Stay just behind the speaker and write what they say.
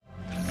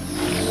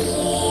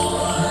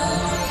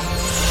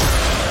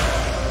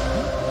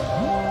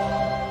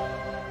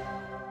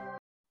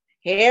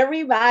Hey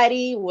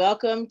everybody,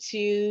 welcome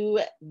to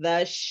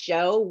the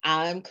show.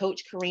 I'm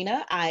Coach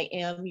Karina. I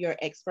am your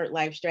expert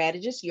life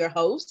strategist, your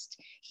host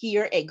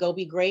here at Go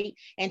Be Great.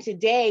 And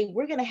today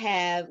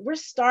we're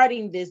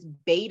starting this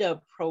beta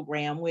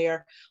program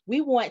where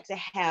we want to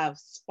have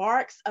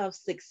sparks of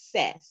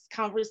success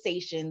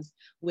conversations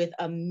with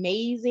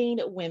amazing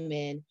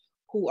women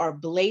who are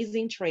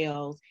blazing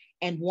trails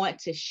and want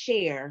to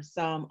share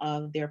some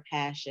of their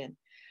passion.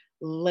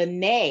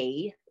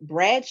 LaNee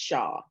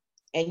Bradshaw.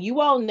 And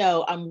you all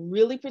know I'm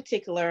really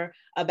particular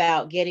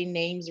about getting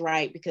names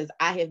right because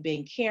I have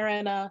been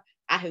Karina,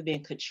 I have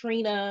been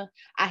Katrina,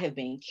 I have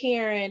been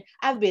Karen,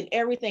 I've been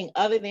everything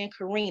other than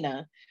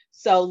Karina.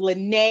 So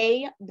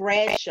LaNee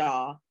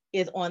Bradshaw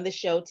is on the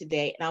show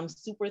today, and I'm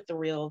super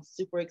thrilled,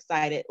 super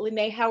excited.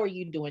 LaNee, how are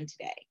you doing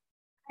today?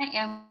 I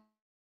am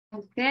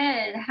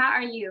good. How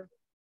are you?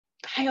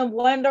 I am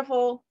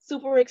wonderful,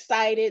 super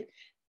excited.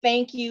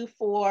 Thank you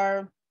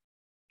for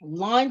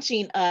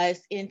launching us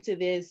into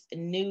this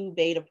new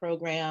beta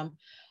program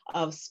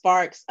of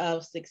Sparks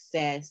of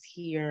Success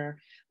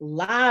here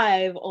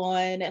live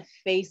on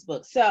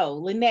Facebook. So,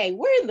 LaNee,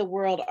 where in the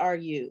world are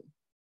you?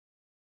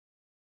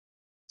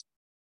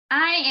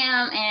 I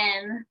am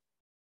in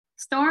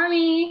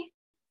stormy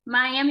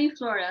Miami,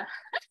 Florida.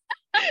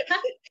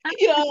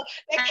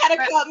 That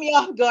kind of caught me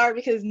off guard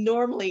because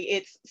normally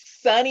it's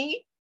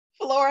sunny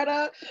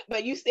Florida,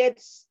 but you said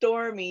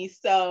stormy.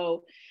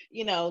 So,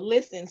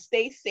 listen,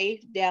 stay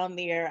safe down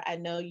there. I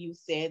know you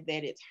said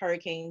that it's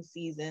hurricane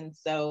season,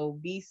 so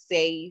be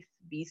safe,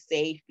 be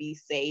safe, be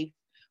safe.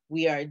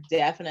 We are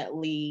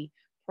definitely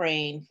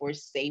praying for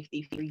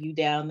safety for you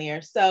down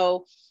there.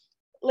 So,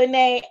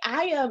 LaNee,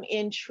 I am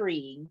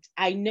intrigued.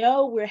 I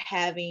know we're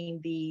having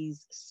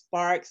these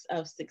sparks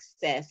of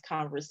success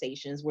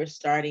conversations. We're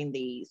starting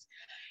these.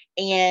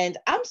 And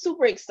I'm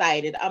super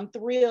excited. I'm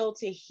thrilled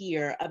to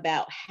hear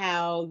about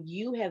how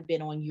you have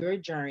been on your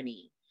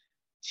journey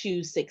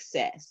to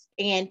success.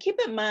 And keep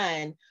in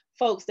mind,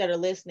 folks that are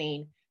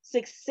listening,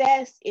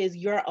 success is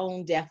your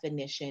own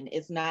definition.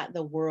 It's not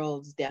the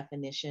world's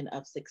definition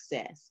of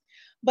success.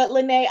 But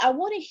LaNee, I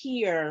want to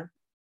hear,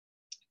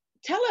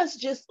 tell us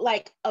just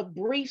like a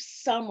brief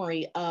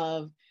summary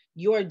of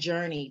your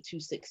journey to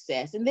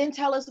success, and then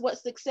tell us what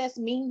success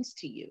means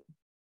to you.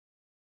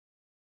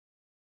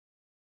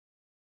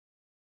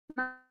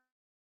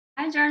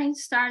 My journey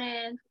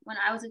started when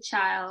I was a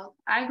child.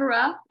 I grew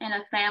up in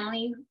a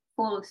family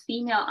full of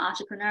female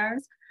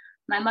entrepreneurs.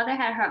 My mother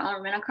had her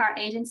own rental-car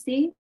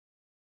agency.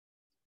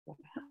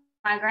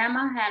 My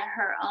grandma had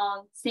her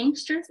own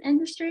seamstress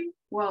industry.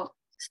 Well,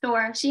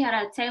 store. She had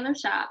a tailor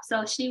shop.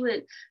 So she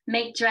would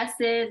make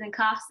dresses and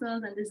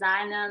costumes and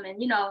design them and,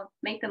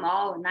 make them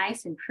all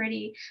nice and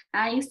pretty.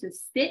 I used to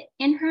sit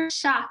in her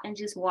shop and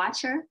just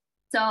watch her.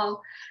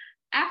 So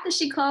after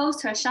she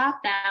closed her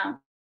shop down,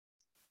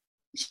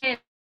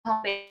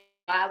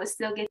 I would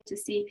still get to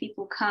see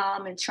people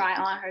come and try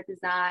on her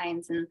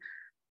designs and,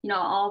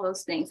 all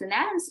those things. And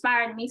that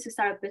inspired me to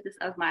start a business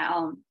of my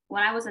own.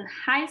 When I was in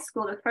high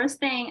school, the first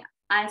thing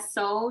I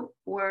sold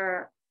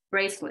were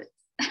bracelets.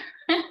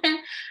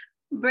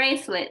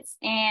 Bracelets.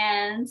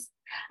 And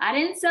I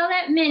didn't sell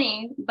that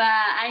many, but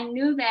I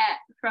knew that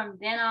from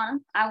then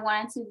on, I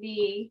wanted to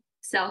be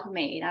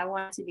self-made. I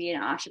wanted to be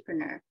an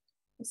entrepreneur.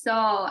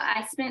 So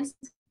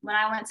when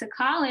I went to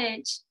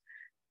college,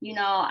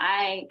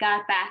 I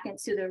got back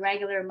into the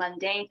regular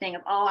mundane thing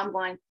of, I'm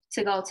going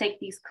to go take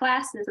these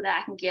classes so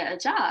that I can get a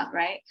job,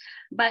 right?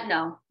 But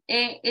no,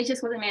 it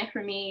just wasn't meant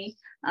for me.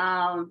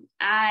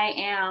 I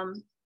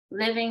am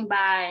living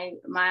by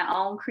my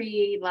own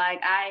creed. Like,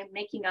 I'm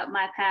making up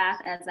my path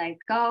as I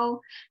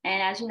go.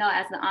 And as you know,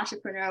 as an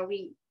entrepreneur,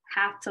 we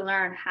have to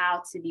learn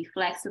how to be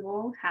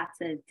flexible, how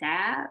to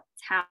adapt,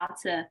 how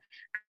to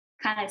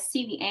kind of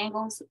see the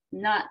angles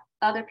not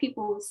other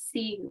people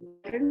see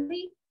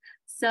literally.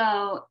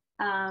 So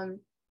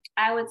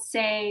I would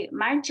say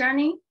my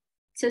journey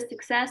to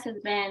success has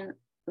been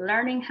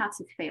learning how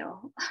to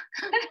fail,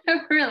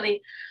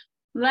 really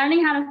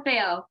learning how to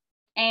fail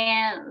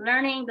and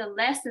learning the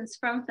lessons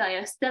from failure.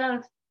 Instead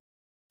of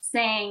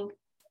saying,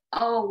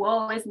 oh,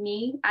 woe is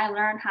me, I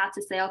learned how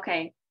to say,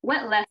 okay,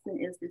 what lesson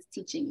is this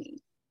teaching me?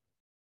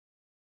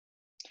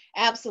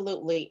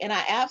 Absolutely. And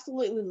I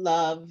absolutely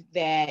love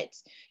that,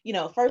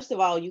 first of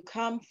all, you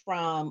come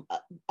from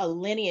a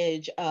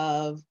lineage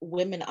of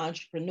women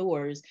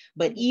entrepreneurs,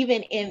 but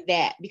even in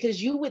that, because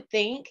you would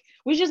think,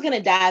 we're just going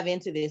to dive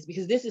into this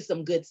because this is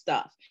some good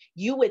stuff.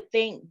 You would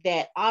think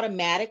that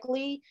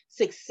automatically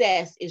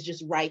success is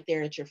just right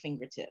there at your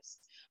fingertips.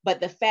 But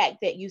the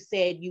fact that you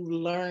said you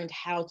learned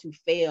how to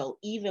fail,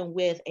 even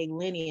with a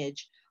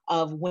lineage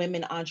of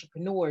women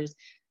entrepreneurs,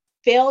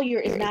 failure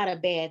is not a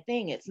bad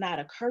thing. It's not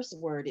a curse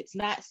word. It's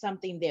not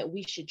something that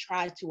we should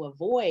try to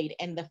avoid.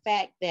 And the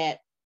fact that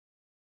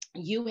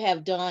you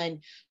have done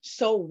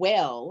so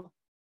well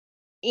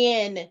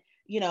in,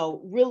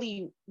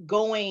 really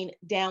going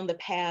down the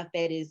path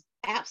that is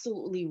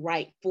absolutely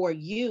right for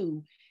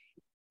you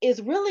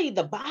is really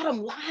the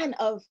bottom line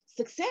of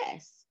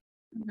success.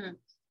 Mm-hmm.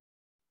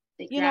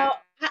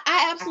 Exactly.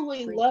 I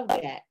absolutely love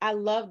that. I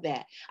love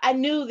that. I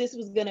knew this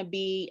was going to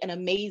be an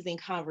amazing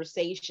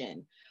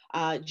conversation.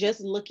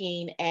 Just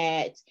looking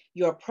at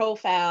your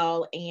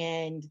profile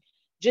and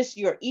just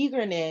your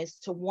eagerness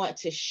to want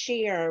to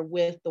share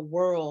with the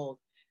world,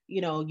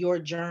 your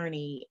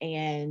journey.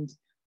 And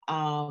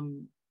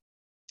um,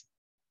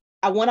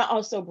 I want to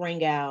also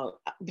bring out,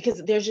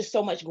 because there's just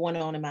so much going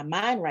on in my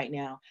mind right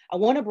now, I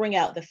want to bring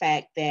out the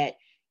fact that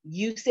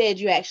you said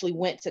you actually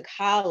went to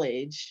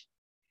college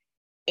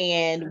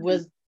and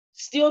was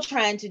still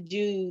trying to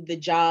do the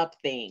job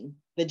thing,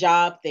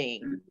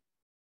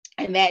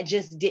 and that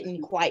just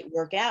didn't quite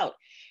work out.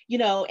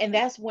 And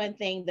that's one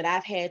thing that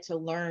I've had to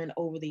learn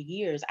over the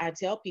years. I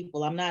tell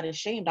people I'm not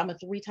ashamed. I'm a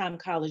 3-time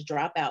college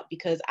dropout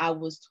because I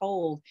was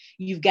told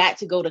you've got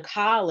to go to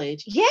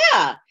college.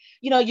 Yeah,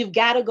 you've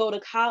got to go to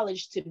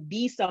college to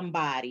be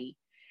somebody.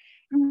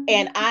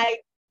 And I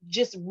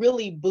just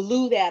really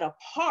blew that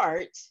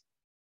apart.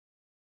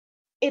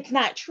 It's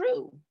not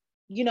true.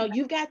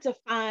 You've got to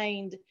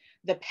find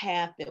the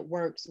path that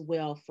works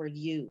well for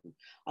you.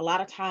 A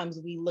lot of times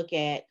we look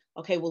at,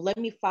 okay, well, let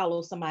me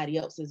follow somebody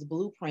else's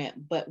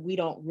blueprint, but we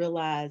don't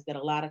realize that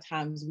a lot of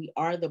times we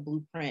are the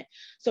blueprint.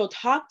 So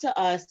talk to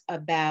us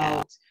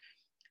about,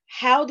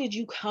 how did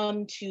you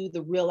come to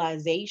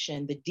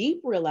the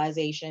deep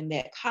realization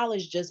that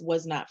college just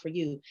was not for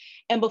you?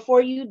 And before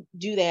you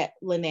do that,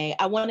 LaNee,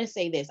 I want to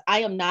say this. I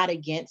am not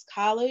against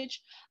college.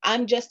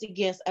 I'm just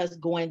against us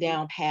going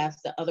down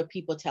paths that other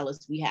people tell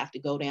us we have to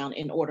go down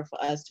in order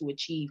for us to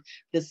achieve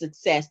the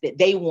success that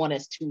they want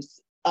us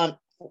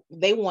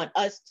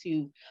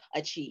to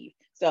achieve.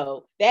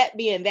 So that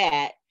being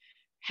that,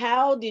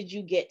 how did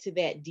you get to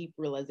that deep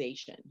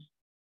realization?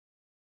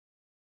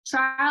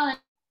 Trial and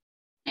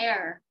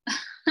error.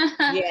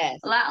 Yes.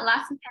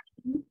 Lots of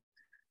pain,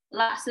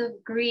 lots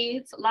of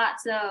grief,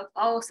 lots of,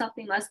 oh,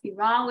 something must be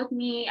wrong with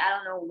me. I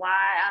don't know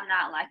why I'm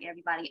not like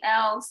everybody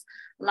else.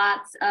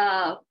 Lots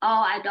of, oh,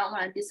 I don't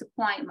want to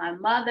disappoint my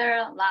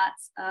mother.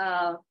 Lots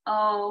of,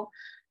 oh,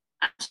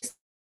 I'm just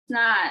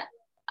not,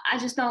 I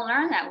just don't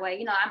learn that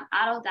way. I'm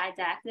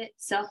autodidactic,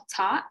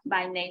 self-taught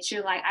by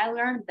nature. Like, I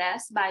learn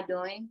best by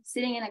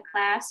sitting in a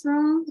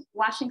classroom,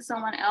 watching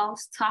someone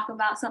else talk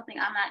about something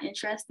I'm not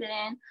interested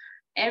in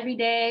every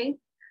day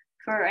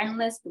for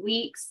endless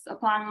weeks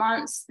upon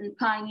months and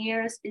upon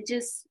years. It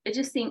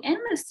just seemed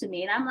endless to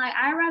me. And I'm like,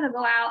 I'd rather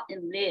go out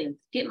and live,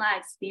 get my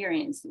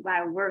experience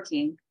by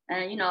working.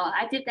 And,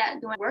 I did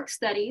that doing work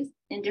studies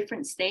in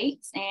different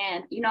states.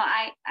 And,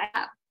 I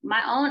got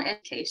my own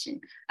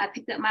education. I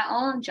picked up my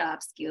own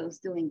job skills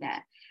doing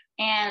that.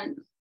 And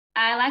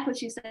I like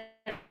what you said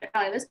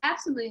earlier. There's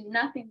absolutely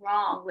nothing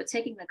wrong with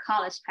taking the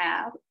college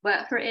path,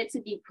 but for it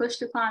to be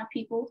pushed upon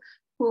people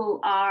who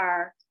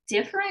are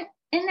different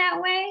in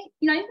that way,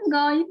 you can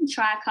go, you can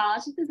try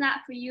college. If it's not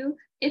for you,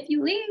 if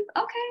you leave,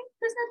 okay,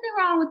 there's nothing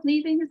wrong with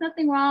leaving. There's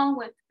nothing wrong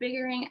with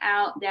figuring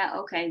out that,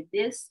 okay,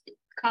 this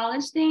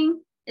college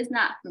thing is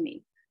not for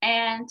me.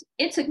 And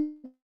it took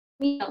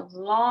me a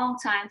long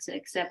time to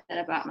accept that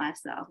about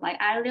myself.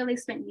 Like, I really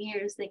spent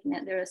years thinking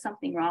that there was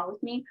something wrong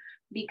with me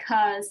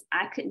because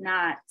I could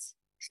not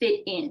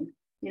fit in,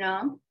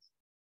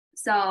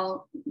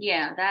 So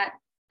yeah,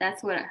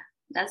 that's where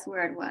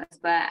it was.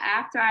 But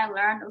after I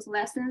learned those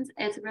lessons,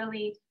 it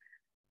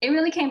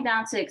really came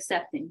down to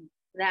accepting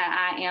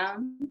that I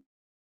am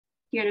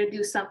here to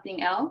do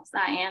something else.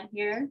 I am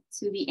here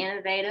to be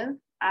innovative.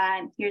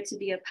 I'm here to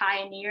be a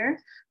pioneer.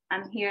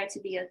 I'm here to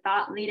be a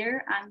thought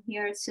leader. I'm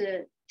here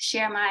to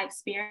share my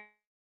experience.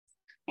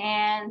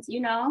 And,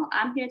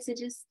 I'm here to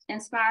just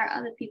inspire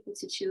other people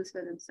to choose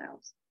for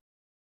themselves.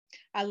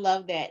 I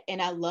love that.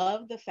 And I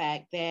love the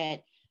fact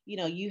that,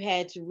 you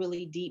had to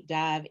really deep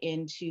dive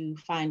into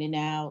finding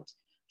out,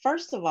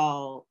 first of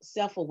all,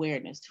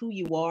 self-awareness, who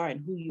you are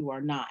and who you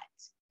are not.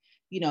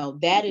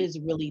 That is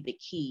really the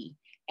key.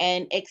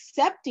 And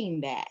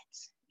accepting that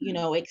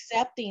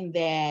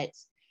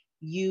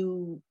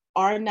you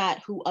are not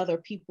who other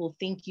people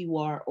think you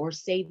are or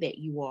say that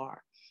you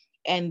are.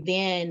 And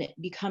then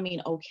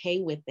becoming okay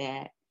with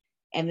that,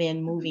 and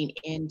then moving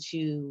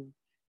into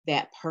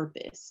that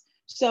purpose.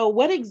 So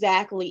what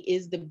exactly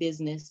is the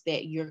business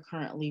that you're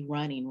currently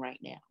running right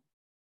now?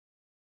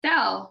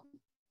 So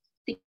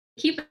to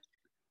keep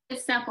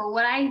it simple,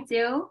 what I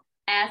do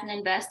as an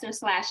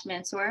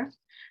investor/mentor,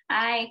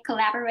 I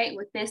collaborate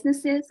with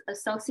businesses,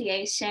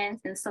 associations,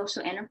 and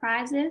social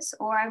enterprises,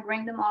 or I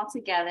bring them all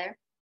together,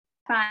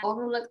 find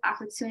overlooked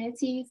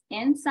opportunities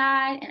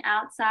inside and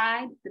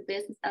outside the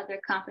business of their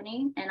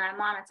company, and I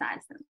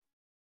monetize them.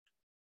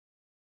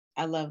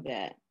 I love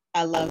that.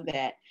 I love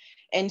that.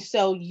 And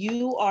so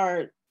you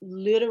are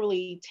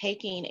literally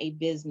taking a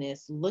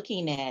business,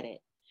 looking at it,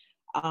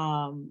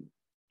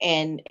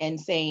 and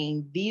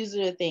saying, these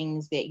are the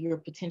things that you're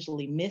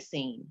potentially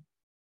missing,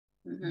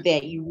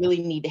 that you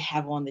really need to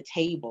have on the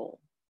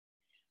table.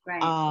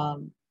 Right.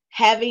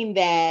 Having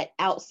that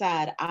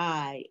outside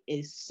eye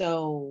is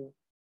so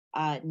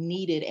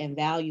needed and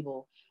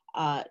valuable.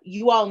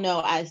 You all know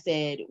I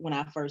said when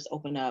I first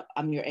opened up,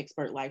 I'm your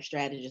expert life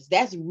strategist.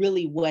 That's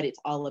really what it's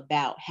all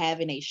about,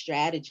 having a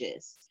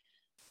strategist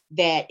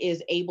that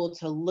is able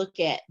to look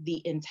at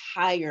the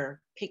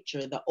entire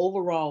picture, the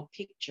overall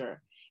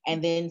picture,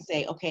 and then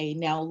say, okay,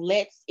 now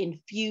let's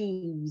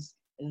infuse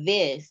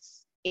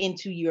this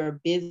into your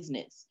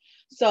business.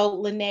 So,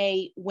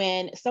 LaNee,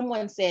 when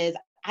someone says,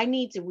 I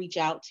need to reach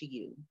out to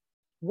you,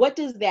 what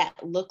does that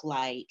look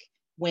like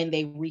when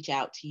they reach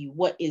out to you?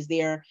 What is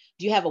there?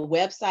 Do you have a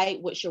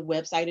website? What's your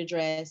website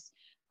address?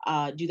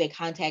 Do they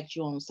contact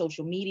you on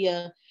social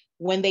media?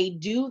 When they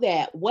do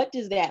that, what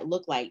does that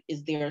look like?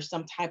 Is there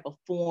some type of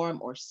form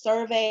or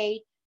survey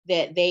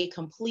that they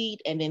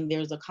complete, and then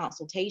there's a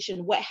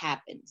consultation? What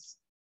happens?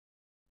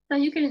 So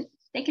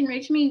they can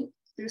reach me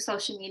through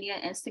social media,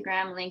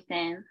 Instagram,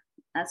 LinkedIn.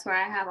 That's where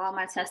I have all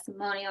my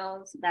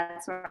testimonials.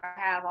 That's where I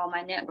have all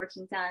my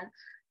networking done.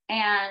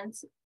 And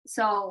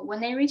so when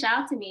they reach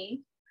out to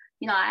me,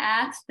 I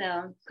ask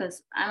them,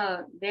 because I'm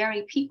a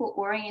very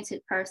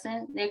people-oriented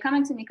person. They're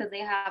coming to me because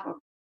they have a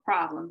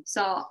problem.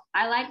 So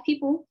I like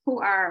people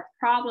who are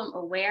problem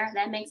aware.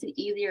 That makes it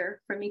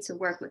easier for me to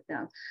work with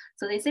them.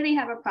 So they say they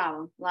have a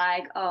problem,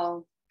 like,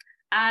 oh,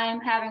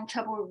 I'm having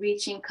trouble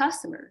reaching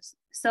customers.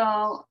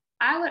 So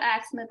I would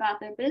ask them about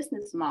their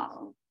business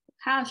model.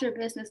 How's your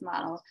business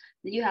model?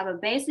 Do you have a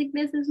basic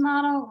business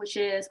model, which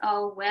is,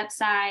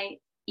 website,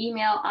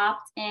 email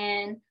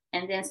opt-in,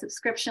 and then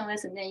subscription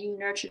list, and then you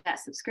nurture that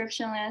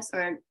subscription list?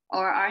 Or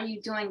are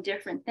you doing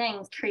different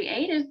things,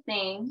 creative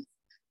things,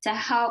 to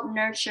help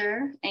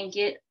nurture and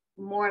get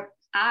more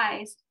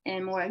eyes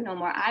and more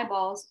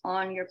eyeballs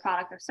on your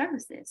product or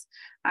services?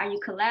 Are you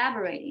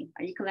collaborating?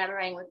 Are you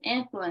collaborating with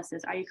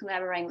influencers? Are you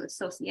collaborating with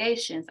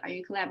associations? Are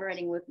you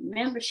collaborating with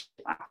membership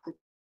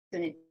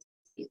opportunities?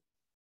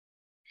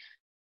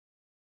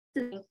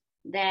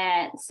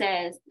 That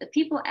says the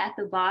people at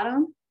the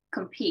bottom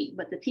compete,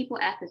 but the people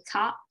at the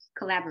top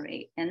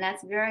collaborate. And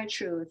that's very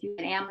true. If you look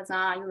at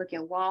Amazon, you look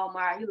at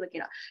Walmart, you look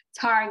at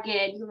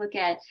Target, you look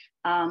at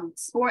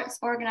sports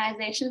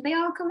organizations, they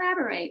all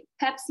collaborate.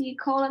 Pepsi,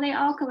 Cola, they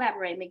all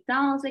collaborate.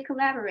 McDonald's, they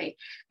collaborate.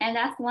 And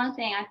that's one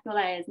thing I feel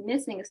like is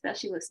missing,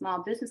 especially with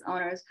small business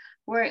owners,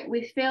 where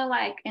we feel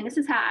like, and this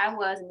is how I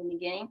was in the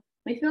beginning,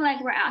 we feel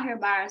like we're out here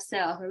by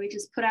ourselves, where we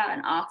just put out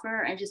an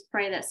offer and just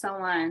pray that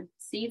someone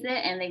sees it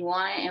and they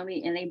want it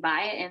and they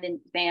buy it, and then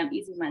bam,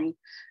 easy money.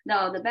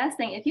 No, the best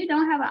thing, if you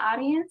don't have an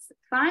audience,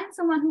 find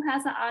someone who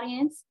has an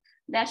audience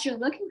that you're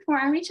looking for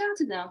and reach out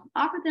to them.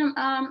 Offer them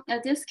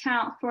a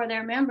discount for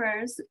their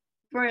members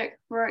for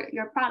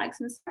your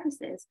products and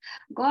services.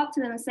 Go up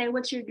to them and say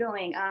what you're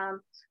doing.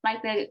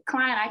 Like the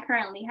client I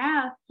currently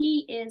have,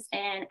 he is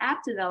an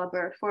app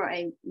developer for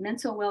a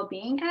mental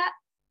well-being app.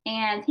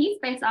 And he's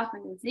based off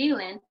of New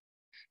Zealand,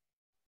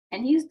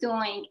 and he's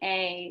doing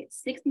a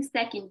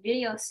 60-second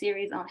video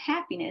series on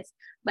happiness,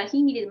 but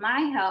he needed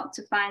my help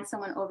to find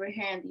someone over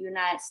here in the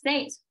United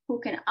States who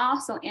can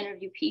also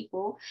interview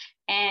people.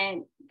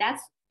 And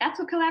that's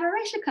where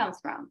collaboration comes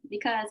from,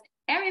 because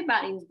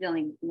everybody's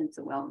dealing with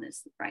mental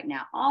wellness right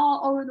now.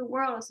 All over the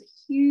world, it's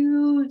a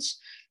huge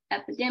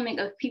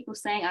epidemic of people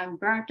saying, I'm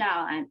burnt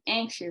out, I'm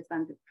anxious,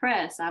 I'm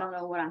depressed, I don't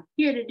know what I'm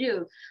here to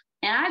do.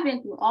 And I've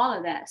been through all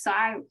of that. So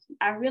I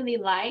really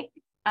like,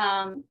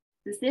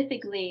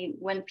 specifically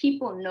when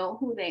people know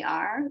who they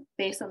are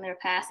based on their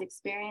past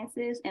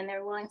experiences, and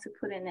they're willing to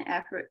put in the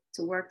effort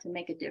to work to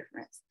make a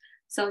difference.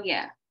 So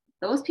yeah,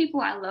 those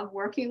people I love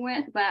working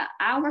with, but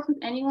I'll work with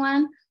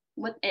anyone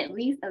with at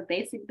least a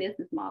basic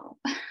business model.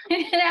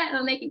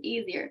 That'll make it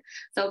easier.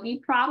 So be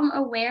problem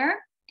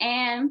aware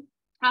and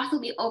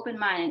also be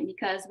open-minded,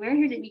 because we're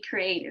here to be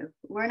creative.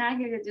 We're not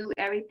here to do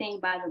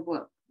everything by the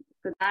book.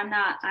 Because I'm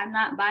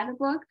not by the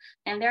book,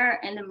 and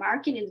the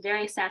market is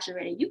very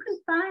saturated. You can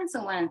find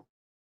someone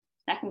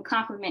that can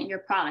complement your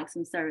products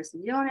and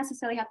services. You don't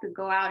necessarily have to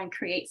go out and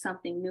create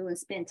something new and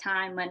spend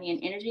time, money,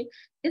 and energy.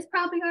 It's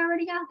probably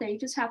already out there. You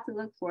just have to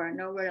look for it,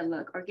 know where to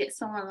look, or get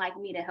someone like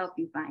me to help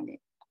you find it.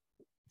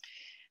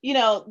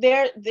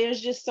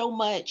 There's just so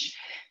much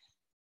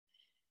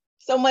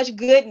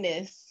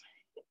goodness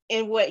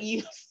in what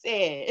you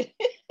said.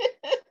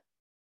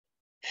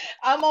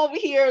 I'm over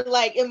here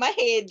like in my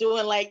head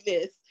doing like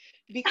this,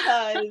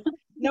 because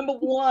number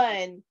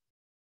one,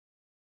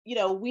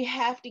 we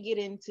have to get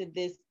into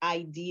this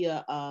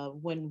idea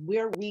of when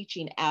we're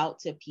reaching out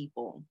to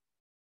people,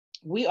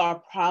 we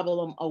are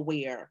problem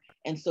aware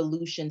and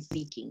solution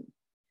seeking,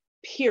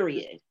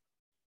 period.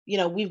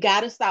 We've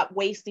got to stop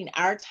wasting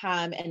our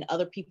time and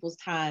other people's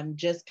time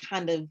just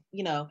kind of,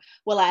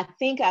 well, I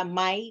think I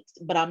might,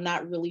 but I'm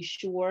not really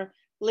sure.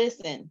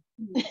 Listen.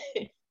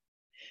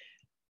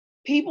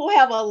 People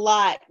have a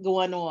lot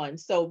going on.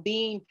 So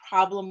being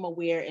problem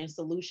aware and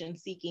solution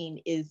seeking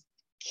is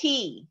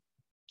key.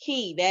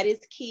 That is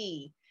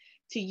key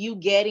to you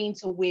getting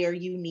to where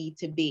you need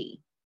to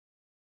be,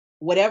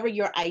 whatever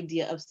your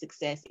idea of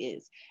success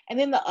is. And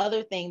then the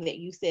other thing that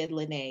you said,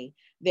 LaNee,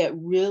 that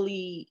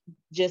really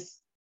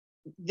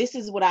this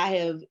is what I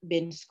have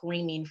been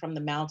screaming from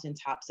the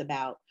mountaintops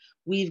about.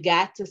 We've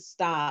got to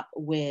stop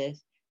with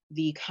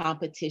the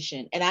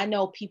competition. And I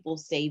know people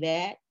say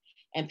that,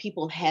 and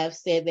people have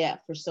said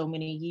that for so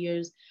many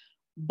years,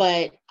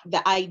 but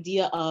the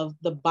idea of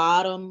the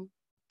bottom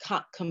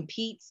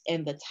competes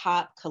and the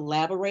top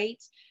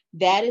collaborates,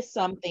 that is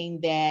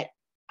something that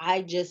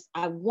I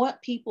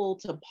want people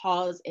to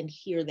pause and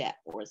hear that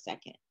for a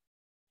second.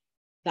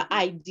 The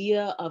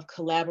idea of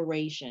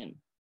collaboration.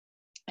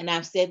 And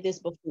I've said this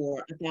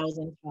before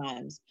 1,000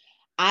 times.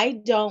 I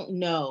don't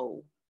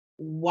know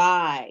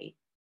why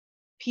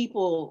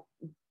people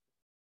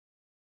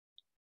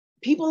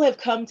have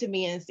come to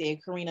me and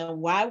said, Karina,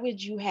 why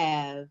would you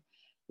have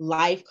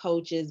life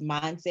coaches,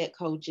 mindset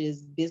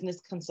coaches,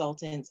 business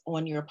consultants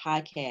on your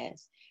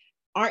podcast?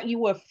 Aren't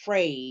you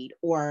afraid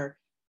or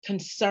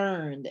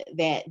concerned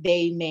that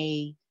they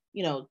may,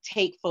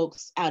 take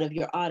folks out of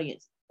your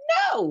audience?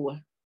 No.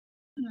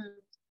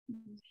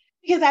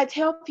 Because I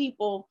tell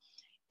people,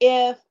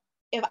 if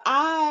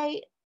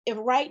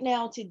right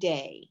now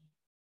today,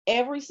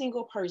 every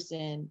single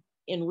person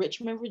in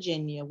Richmond,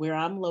 Virginia, where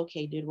I'm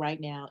located right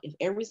now, if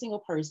every single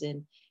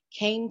person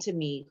came to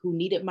me who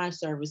needed my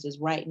services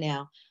right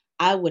now,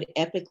 I would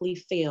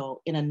epically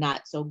fail in a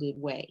not so good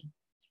way,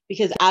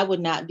 because I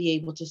would not be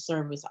able to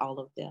service all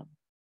of them.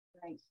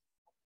 Right.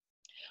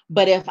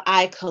 But if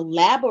I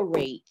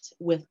collaborate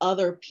with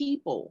other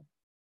people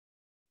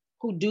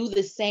who do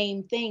the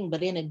same thing,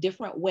 but in a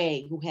different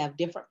way, who have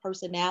different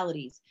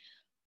personalities,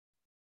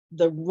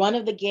 the run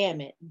of the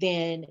gamut,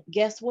 then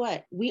guess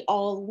what? We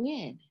all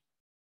win.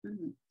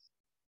 Mm-hmm.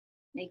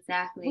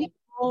 Exactly. We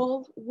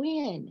all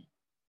win.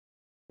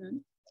 Mm-hmm.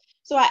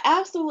 So I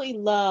absolutely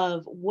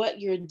love what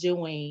you're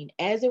doing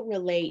as it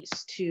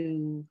relates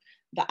to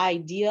the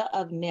idea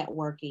of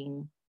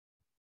networking,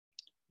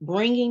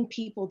 bringing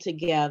people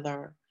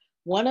together.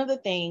 One of the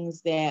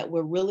things that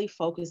we're really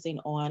focusing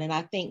on, and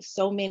I think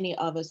so many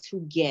of us who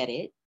get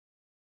it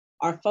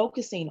are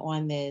focusing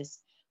on this,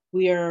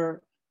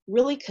 we're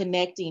really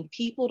connecting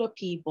people to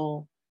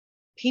people,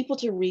 people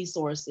to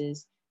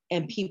resources,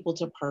 and people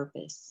to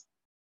purpose.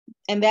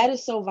 And that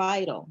is so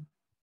vital.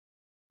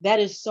 That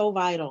is so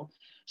vital.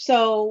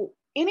 So,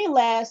 any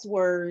last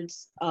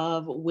words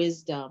of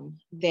wisdom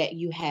that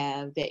you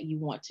have that you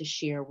want to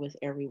share with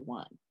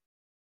everyone?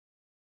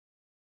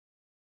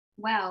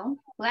 Well,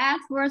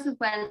 last words of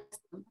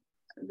wisdom.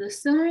 The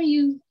sooner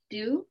you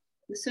do,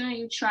 the sooner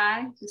you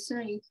try, the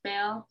sooner you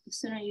fail, the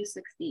sooner you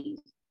succeed.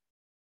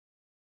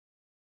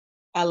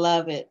 I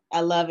love it.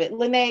 I love it.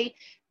 LaNee,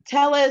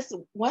 tell us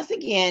once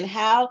again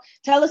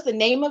tell us the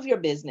name of your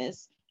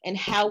business and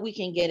how we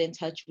can get in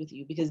touch with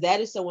you, because that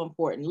is so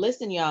important.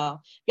 Listen, y'all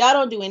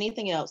don't do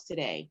anything else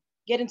today,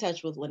 get in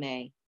touch with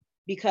LaNee,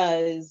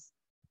 because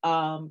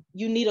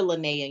you need a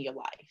LaNee in your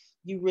life.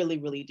 You really,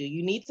 really do.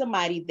 You need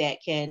somebody that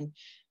can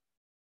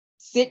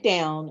sit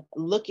down,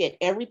 look at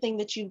everything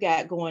that you've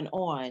got going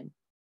on,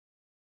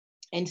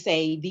 and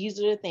say, these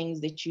are the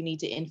things that you need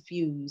to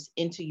infuse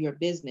into your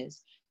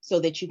business so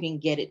that you can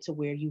get it to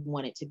where you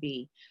want it to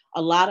be.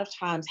 A lot of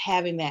times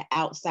having that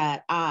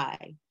outside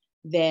eye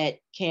that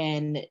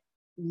can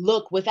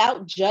look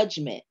without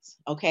judgment,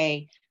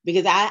 okay?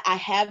 Because I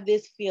have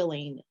this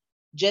feeling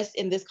just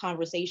in this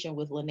conversation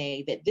with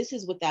LaNee that this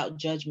is without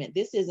judgment.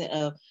 This isn't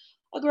a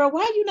girl,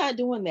 why are you not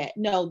doing that?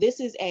 No, this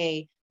is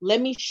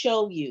let me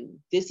show you,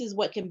 this is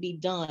what can be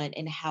done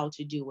and how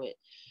to do it.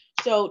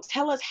 So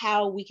tell us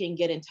how we can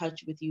get in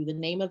touch with you, the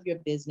name of your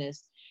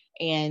business,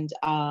 and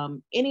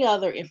any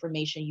other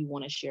information you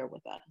want to share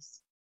with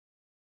us.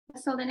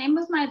 So the name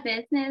of my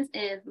business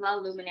is La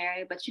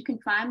Luminary, but you can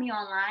find me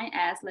online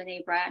as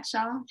LaNee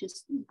Bradshaw.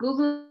 Just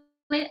Google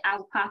it, I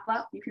will pop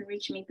up. You can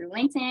reach me through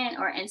LinkedIn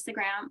or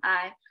Instagram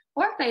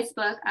or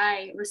Facebook.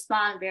 I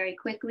respond very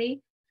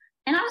quickly.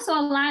 And also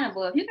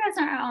Alignable. If you guys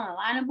aren't on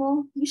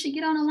Alignable, you should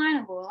get on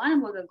Alignable.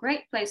 Alignable is a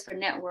great place for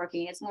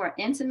networking. It's more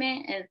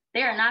intimate, and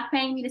they are not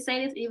paying me to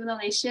say this, even though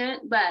they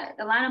should. But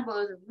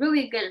Alignable is a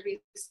really good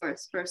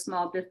resource for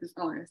small business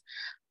owners.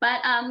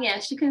 But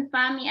yes, you can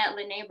find me at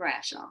LaNee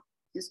Bradshaw.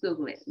 Just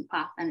Google it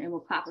and it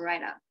will pop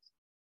right up.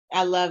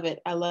 I love it.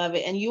 I love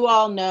it. And you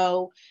all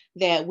know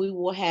that we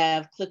will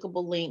have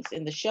clickable links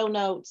in the show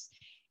notes,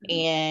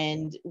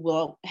 and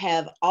we'll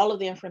have all of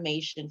the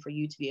information for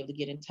you to be able to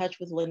get in touch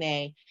with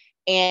LaNee.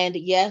 And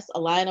yes,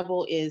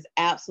 Alignable is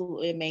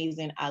absolutely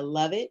amazing. I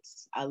love it.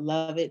 I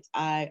love it.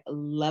 I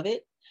love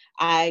it.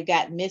 I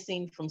got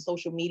missing from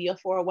social media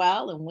for a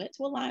while and went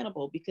to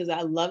Alignable because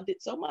I loved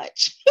it so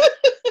much.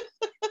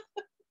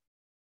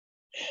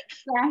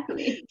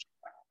 Exactly.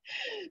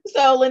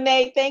 So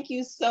LaNee, thank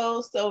you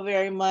so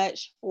very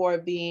much for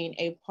being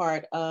a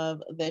part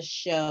of the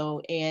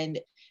show. And,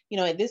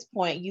 at this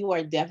point, you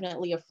are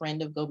definitely a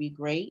friend of Go Be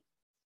Great.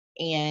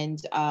 And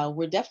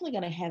we're definitely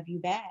going to have you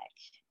back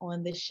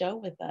on this show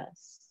with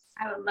us.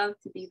 I would love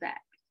to be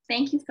back.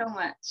 Thank you so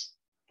much.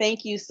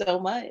 Thank you so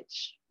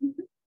much.